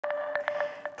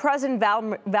President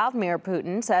Vladimir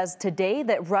Putin says today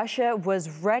that Russia was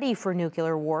ready for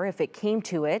nuclear war if it came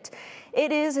to it.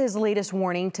 It is his latest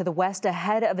warning to the West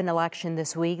ahead of an election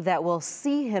this week that will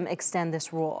see him extend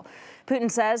this rule. Putin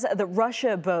says that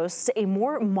Russia boasts a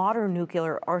more modern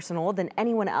nuclear arsenal than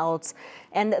anyone else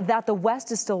and that the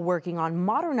West is still working on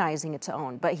modernizing its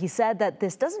own. But he said that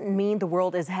this doesn't mean the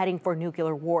world is heading for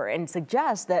nuclear war and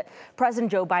suggests that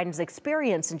President Joe Biden's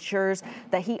experience ensures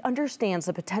that he understands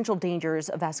the potential dangers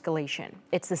of escalation.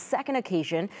 It's the second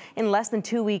occasion in less than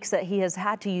 2 weeks that he has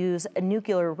had to use a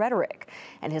nuclear rhetoric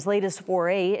and his latest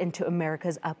foray into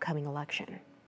America's upcoming election.